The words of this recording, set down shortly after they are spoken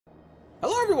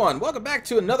Hello everyone, welcome back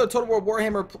to another Total War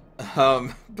Warhammer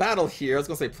battle here. I was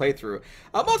going to say playthrough.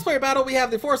 Multiplayer battle, we have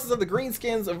the forces of the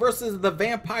Greenskins versus the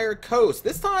Vampire Coast.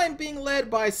 This time being led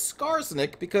by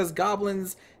Skarsnik because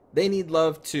goblins, they need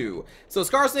love too. So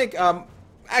Skarsnik,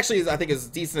 actually I think is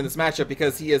decent in this matchup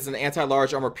because he is an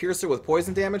anti-large armor piercer with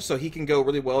poison damage, so he can go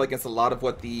really well against a lot of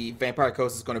what the Vampire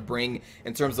Coast is going to bring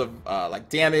in terms of like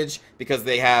damage, because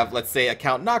they have, let's say, a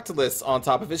Count Noctilus on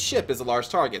top of his ship is a large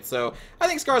target. So I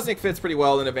think Skarsnik fits pretty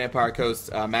well in a Vampire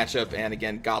Coast matchup, and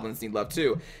again, goblins need love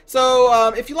too.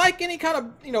 So if you like any kind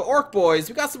of, orc boys,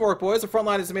 we got some orc boys. The front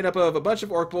line is made up of a bunch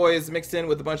of orc boys mixed in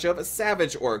with a bunch of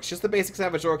savage orcs, just the basic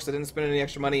savage orcs. I didn't spend any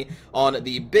extra money on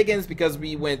the biggins because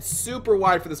we went super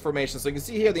wide for this formation. So you can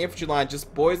see here the infantry line,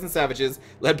 just boys and savages,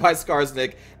 led by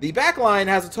Skarsnik. The back line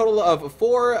has a total of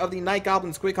 4 of the Night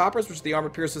Goblin Squig Hoppers, which are the armor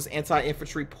piercers,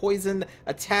 anti-infantry poison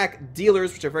attack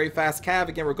dealers, which are very fast cav.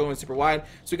 Again, we're going super wide.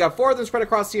 So we got 4 of them spread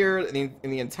across here in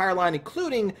the entire line,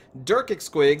 including Durkic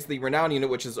Squigs, the renowned unit,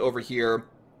 which is over here.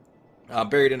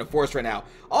 Buried in a forest right now.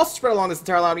 Also spread along this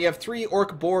entire line, we have 3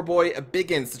 Orc Boar Boy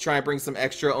Biggins to try and bring some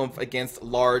extra oomph against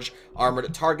large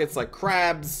armored targets like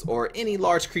crabs or any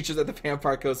large creatures that the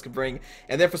Vampire Coast can bring.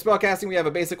 And then for spellcasting, we have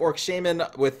a basic Orc Shaman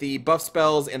with the buff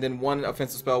spells, and then 1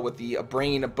 offensive spell with the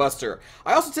Brain Buster.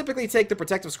 I also typically take the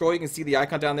Protective Scroll. You can see the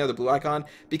icon down there, the blue icon,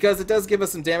 because it does give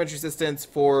us some damage resistance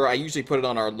for, I usually put it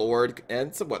on our Lord, and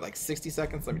it's what, like 60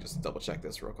 seconds? Let me just double check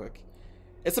this real quick.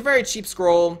 It's a very cheap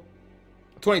scroll.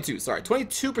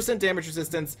 22% damage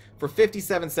resistance for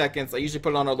 57 seconds. I usually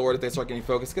put it on our Lord if they start getting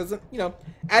focused, because,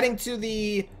 adding to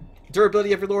the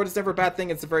durability of your Lord is never a bad thing.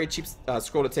 It's a very cheap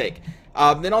scroll to take.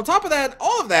 Then on top of that,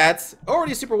 all of that,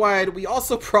 already super wide, we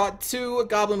also brought 2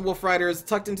 Goblin Wolf Riders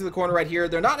tucked into the corner right here.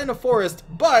 They're not in a forest,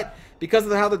 but because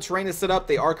of how the terrain is set up,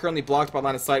 they are currently blocked by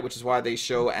line of sight, which is why they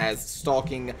show as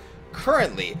stalking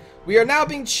currently. We are now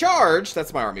being charged,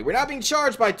 that's my army, we're now being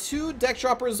charged by 2 deck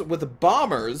droppers with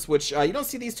bombers, which you don't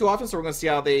see these too often, so we're going to see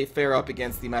how they fare up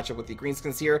against the matchup with the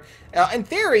Greenskins here. In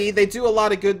theory, they do a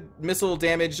lot of good missile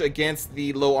damage against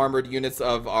the low armored units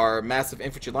of our massive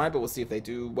infantry line, but we'll see if they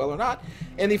do well or not.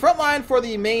 In the front line for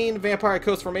the main Vampire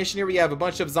Coast formation here, we have a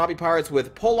bunch of zombie pirates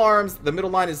with pole arms. The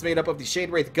middle line is made up of the Shade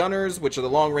Wraith Gunners, which are the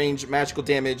long range magical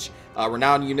damage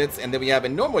renowned units, and then we have a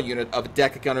normal unit of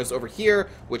deck gunners over here,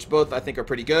 which both I think are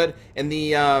pretty good. In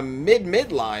the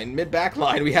mid-back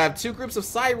line, we have 2 groups of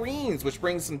Sirens, which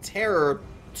brings some terror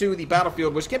to the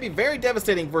battlefield, which can be very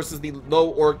devastating versus the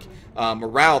low orc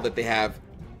morale that they have.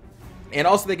 And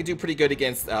also they can do pretty good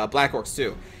against Black Orcs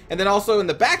too. And then also in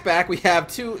the back, we have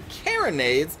 2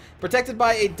 Carronades protected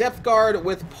by a Depth Guard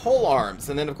with pole arms.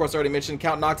 And then, of course, I already mentioned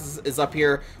Count Noctis is up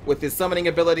here with his summoning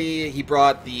ability. He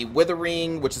brought the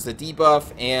Withering, which is a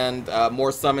debuff, and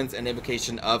more summons and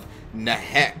invocation of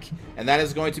Nahek. And that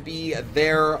is going to be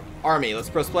their army. Let's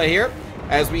press play here.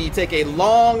 As we take a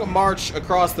long march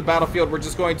across the battlefield, we're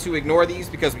just going to ignore these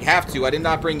because we have to. I did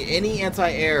not bring any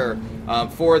anti-air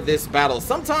for this battle.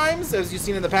 Sometimes, as you've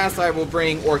seen in the past, I will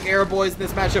bring Orc Air Boys in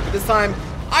this matchup, but this time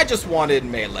I just wanted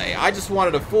melee. I just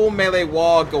wanted a full melee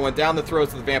wall going down the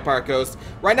throats of the Vampire Coast.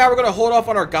 Right now, we're going to hold off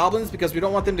on our goblins because we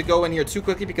don't want them to go in here too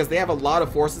quickly because they have a lot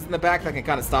of forces in the back that can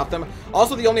kind of stop them.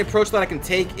 Also, the only approach that I can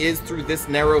take is through this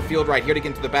narrow field right here to get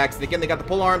into the back. So again, they got the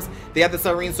pole arms, they have the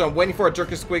Sirens, so I'm waiting for our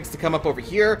Durkic Squigs to come up over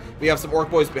here. We have some Orc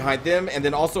Boys behind them, and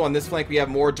then also on this flank, we have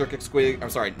more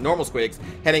normal Squigs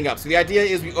heading up. So the idea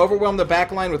is we overwhelm the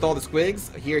back line with all the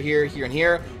Squigs, here, and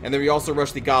here, and then we also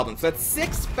rush the goblins. So that's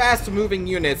 6 fast-moving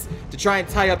units to try and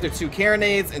tie up their 2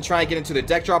 Carronades and try and get into the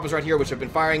deck droppers right here, which have been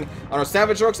firing on our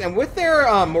Savage Orcs. And with their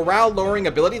morale-lowering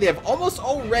ability, they have almost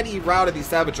already routed these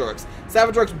Savage Orcs.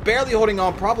 Savage Orcs barely holding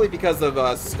on, probably because of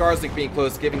Skarsnik being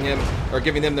close, giving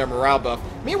them their morale buff.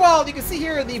 Meanwhile, you can see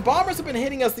here, the bombers have been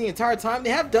hitting us the entire time.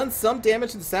 They have done some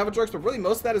damage to the Savage Orcs, but really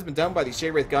most of that has been done by the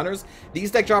Shade Wraith Gunners.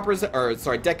 These deck droppers, or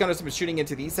sorry, deck gunners have been shooting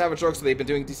into these Savage Orcs, so they've been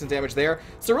doing decent damage there.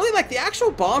 So really, like, the actual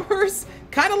bombers,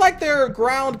 kind of like their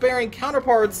ground-bearing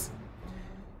counterparts,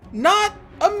 not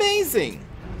amazing,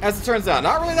 as it turns out.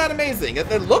 Not really that amazing. It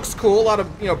looks cool, a lot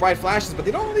of, bright flashes, but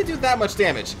they don't really do that much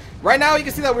damage. Right now, you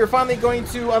can see that we're finally going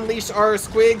to unleash our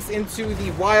Squigs into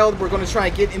the wild. We're going to try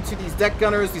and get into these deck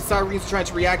gunners. These Sirens are trying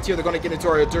to react here. They're going to get into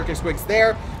our Durkic Squigs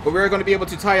there, but we're going to be able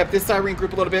to tie up this Siren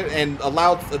group a little bit and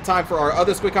allow the time for our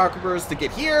other Squig Hoppers to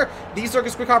get here. These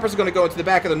Durkic Squig Hoppers are going to go into the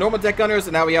back of the normal deck gunners,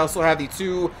 and now we also have the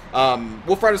 2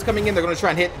 Wolf Riders coming in. They're going to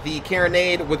try and hit the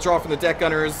Carronade, withdraw from the deck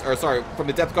gunners, or sorry, from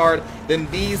the Depth Guard. Then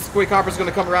these Squig Hoppers are going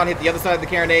to come around, hit the other side of the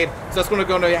carronade. So that's going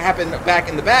to happen back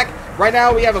in the back. Right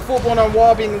now, we have a full-blown on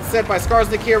wall being set by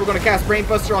Skarsnik here. We're going to cast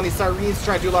Brainbuster on these Sirens to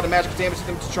try and do a lot of magical damage to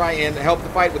them to try and help the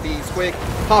fight with the Squig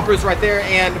Hoppers right there.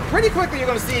 And pretty quickly, you're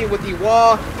going to see with the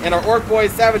Wah and our Orc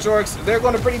Boys, Savage Orcs, they're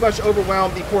going to pretty much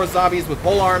overwhelm the poor zombies with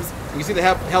pole arms. You see the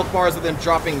health bars of them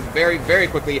dropping very, very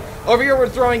quickly. Over here, we're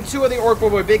throwing 2 of the Orc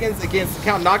Boy Biggins against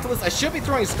Count Noctilus. I should be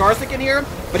throwing Skarsnik in here,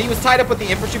 but he was tied up with the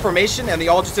infantry formation, and they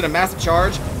all just did a massive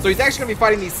charge. So he's actually going to be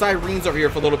fighting these Sirens over here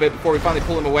for a little bit before we finally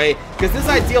pull him away, because this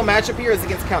ideal matchup here is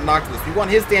against Count Noctilus. We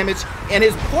want his damage and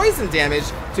his poison damage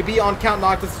to be on Count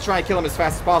Noctilus to try and kill him as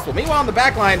fast as possible. Meanwhile, on the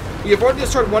back line, we have already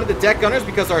destroyed one of the deck gunners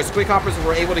because our Squig Hoppers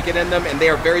were able to get in them, and they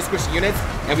are very squishy units.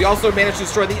 And we also managed to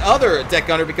destroy the other deck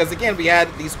gunner because, again, we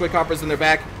had these Squig Hoppers in their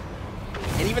back.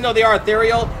 And even though they are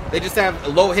ethereal, they just have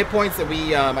low hit points, and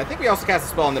we, I think we also cast a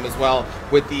spell on them as well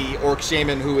with the Orc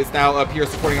Shaman, who is now up here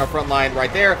supporting our front line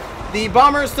right there. The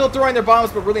bombers still throwing their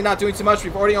bombs, but really not doing too much.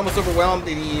 We've already almost overwhelmed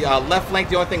the left flank.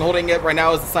 The only thing holding it right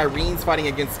now is the Sirens fighting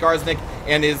against Skarsnik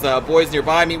and his boys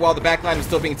nearby. Meanwhile, the back line is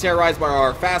still being terrorized by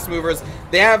our fast movers.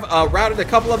 They have routed a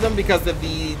couple of them because of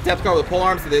the depth guard with pole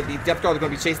arms. So the depth guard are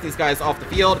going to be chasing these guys off the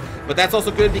field. But that's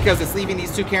also good because it's leaving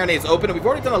these 2 carronades open. And we've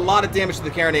already done a lot of damage to the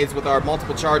carronades with our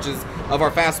multiple charges of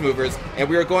our fast movers. And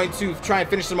we are going to try and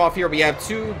finish them off here. We have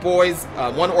 2 boys,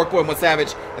 1 Orc Boy and 1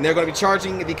 Savage. And they're going to be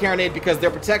charging the carronade because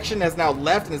their protection has now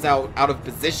left and is out of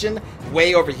position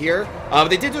way over here.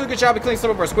 They did do a good job of killing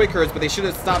some of our Squig herds, but they should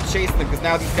have stopped chasing them because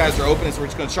now these guys are open, and so we're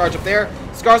just going to charge up there.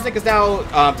 Skarsnik is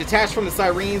now detached from the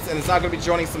Sirens and is now going to be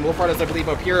joining some Wolf Riders, I believe,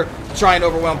 up here to try and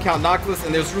overwhelm Count Noctilus,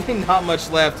 and there's really not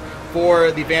much left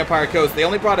for the Vampire Coast. They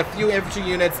only brought a few infantry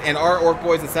units, and our Orc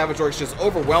Boys and Savage Orcs just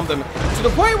overwhelmed them to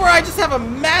the point where I just have a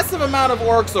massive amount of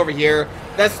Orcs over here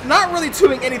that's not really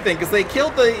doing anything because they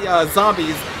killed the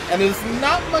zombies, and there's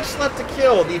not much left to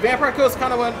kill. The Vampire Coast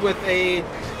kind of went with a,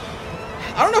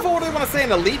 I don't know if I really want to say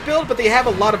an elite build, but they have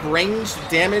a lot of ranged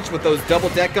damage with those double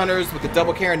deck gunners with the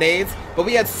double carronades. But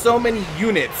we had so many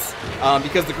units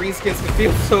because the Greenskins can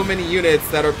field so many units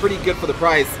that are pretty good for the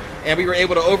price. And we were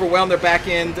able to overwhelm their back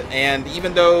end. And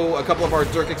even though a couple of our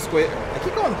Durkic Squig, I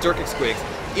keep calling them Durkic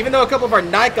Squigs, even though a couple of our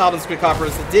Night Goblin Squig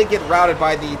Hoppers did get routed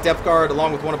by the Depth Guard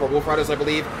along with one of our Wolf Riders, I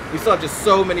believe, we still have just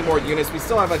so many more units. We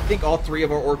still have, I think, all 3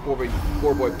 of our Orc Boy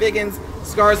Biggins.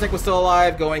 Skarsnik was still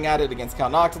alive, going at it against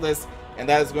Count Noctilus. And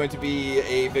that is going to be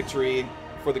a victory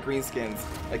for the Greenskins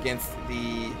against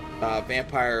the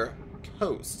Vampire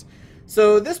Coast.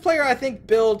 So this player, I think,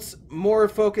 built more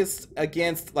focused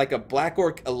against like a Black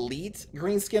Orc Elite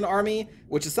Greenskin army,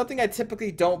 which is something I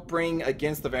typically don't bring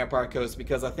against the Vampire Coast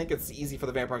because I think it's easy for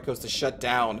the Vampire Coast to shut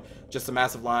down just a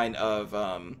massive line of,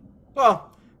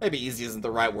 well, maybe easy isn't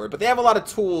the right word, but they have a lot of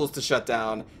tools to shut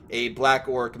down a Black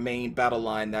Orc main battle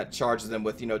line that charges them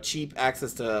with, you know, cheap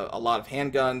access to a lot of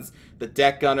handguns. The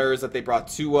deck gunners that they brought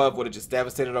 2 of would have just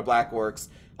devastated our Black Orcs.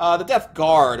 The Death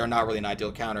Guard are not really an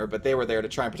ideal counter, but they were there to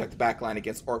try and protect the backline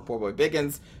against Orc Boy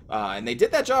Biggins, and they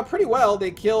did that job pretty well.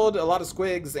 They killed a lot of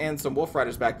Squigs and some Wolf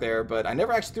Riders back there, but I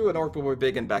never actually threw an Orc Boy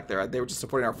Biggin back there. They were just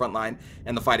supporting our front line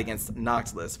in the fight against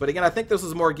Noctilus. But again, I think this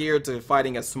was more geared to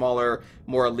fighting a smaller,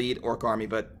 more elite Orc army,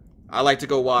 but I like to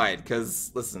go wide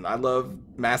because, listen, I love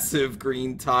massive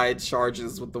green tide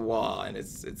charges with the wall, and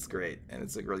it's great, and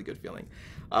it's a really good feeling.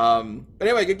 But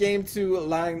anyway, good game to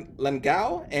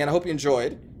Langao, and I hope you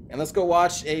enjoyed. And let's go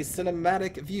watch a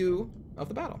cinematic view of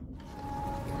the battle.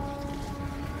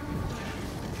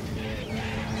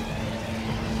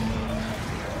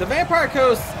 The Vampire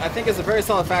Coast, I think, is a very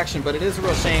solid faction, but it is a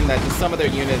real shame that just some of their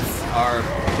units are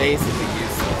basically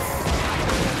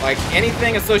useless. Like,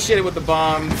 anything associated with the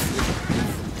bombs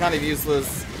is kind of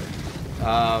useless.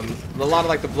 A lot of,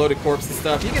 like, the bloated corpse and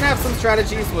stuff. You can have some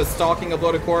strategies with stalking a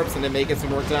bloated corpse and then make it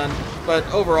some work done, but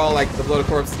overall, like, the bloated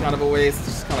corpse is kind of a waste. It's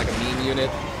just kind of like a meme unit.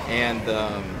 And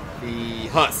the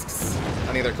husks,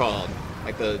 I think they're called,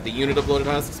 like the unit of bloated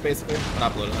husks, basically. Well,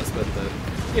 not bloated husks, but the,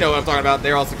 you know what I'm talking about.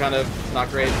 They're also kind of not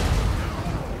great,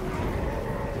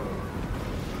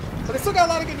 but they still got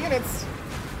a lot of good units.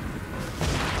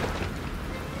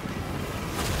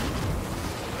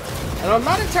 And I'm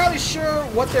not entirely sure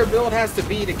what their build has to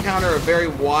be to counter a very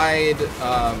wide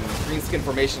greenskin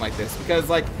formation like this, because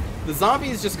like the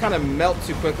zombies just kind of melt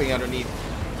too quickly underneath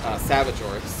Savage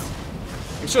Orcs.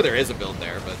 I'm sure there is a build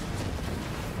there, but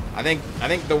I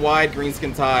think the wide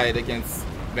greenskin tide against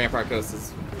Vampire Coast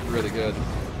is really good.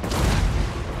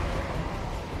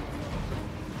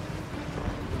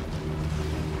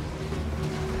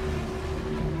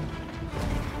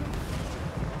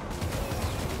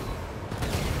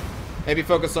 Maybe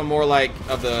focus on more like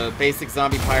of the basic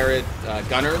zombie pirate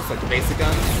gunners, like the basic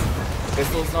guns,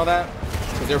 pistols and all that.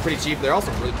 Because they're pretty cheap. They're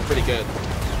also pretty good.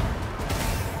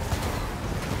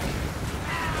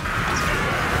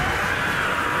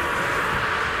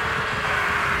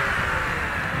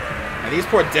 And these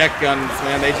poor deck guns,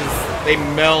 man, they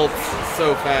melt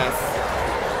so fast.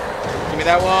 Give me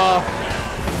that wall.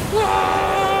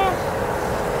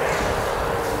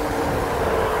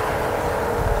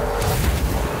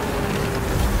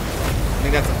 I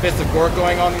think that's a fist of Gork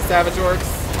going on these Savage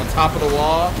Orcs on top of the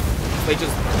wall. They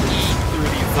just eat through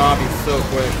these zombies so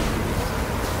quick.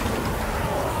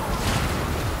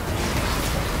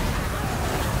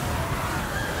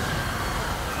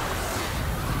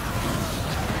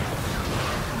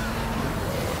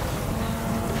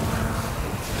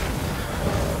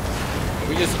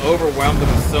 We just overwhelmed them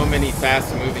with so many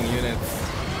fast-moving units.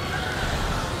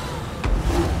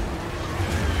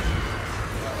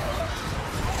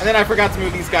 And then I forgot to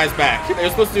move these guys back. They were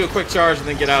supposed to do a quick charge and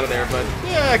then get out of there, but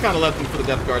yeah, I kind of left them for the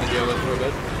Death Guard to deal with for a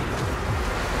bit.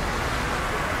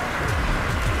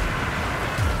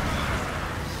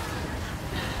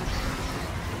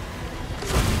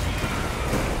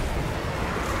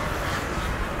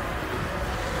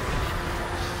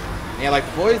 Yeah, like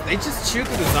the boys, they just shoot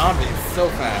through the zombies so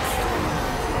fast.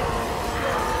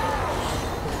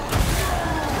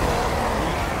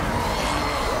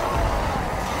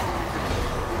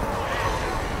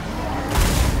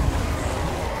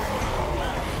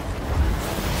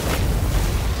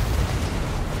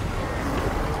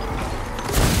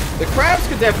 The crabs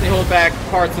could definitely hold back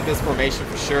parts of this formation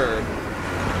for sure.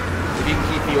 If you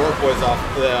can keep the Orc Boys off,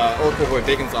 the Orc Boy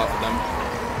Biggins off of them.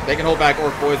 They can hold back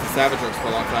Orc Boys and Savage Orcs for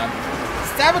a long time.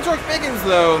 Savage Orc Biggins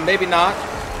though, maybe not.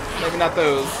 Maybe not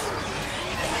those.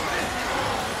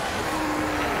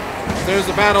 There's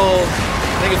a battle,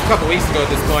 I think it was a couple weeks ago at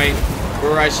this point,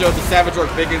 where I showed the Savage Orc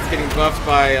Biggins getting buffed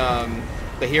by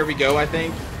the Here We Go, I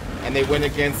think. And they went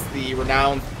against the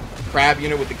renowned crab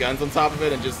unit with the guns on top of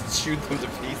it and just shoot them to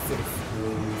pieces.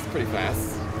 It's pretty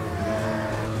fast.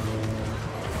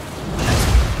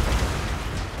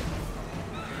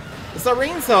 The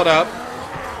Syrenes held up,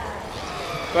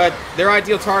 but their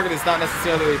ideal target is not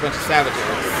necessarily a bunch of Savage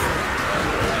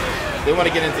Orcs. They want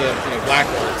to get into, you know, Black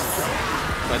Orcs,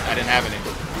 but I didn't have any.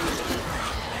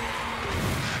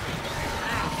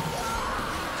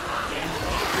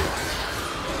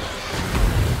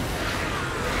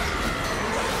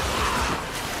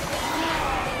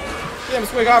 Them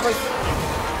Squig Hoppers.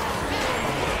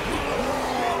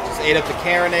 Just ate up the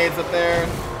carronades up there.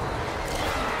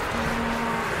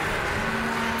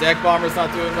 Deck Bomber's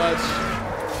not doing much.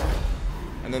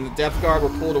 And then the Death Guard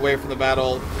were pulled away from the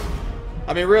battle.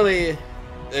 I mean, really,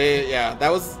 yeah, that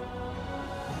was...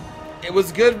 It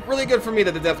was good, really good for me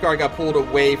that the Death Guard got pulled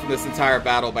away from this entire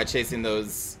battle by chasing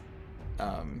those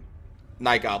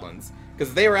Night Goblins.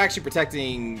 Because they were actually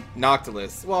protecting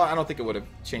Noctilus. Well, I don't think it would have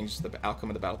changed the outcome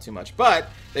of the battle too much. But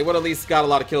they would at least got a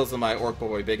lot of kills on my Orc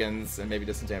Boy Biggins and maybe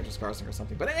did some damage to Skarsing or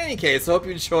something. But in any case, I hope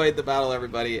you enjoyed the battle,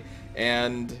 everybody.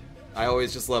 And I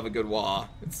always just love a good Waaagh.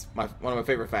 It's one of my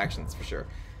favorite factions for sure.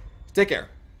 Take care.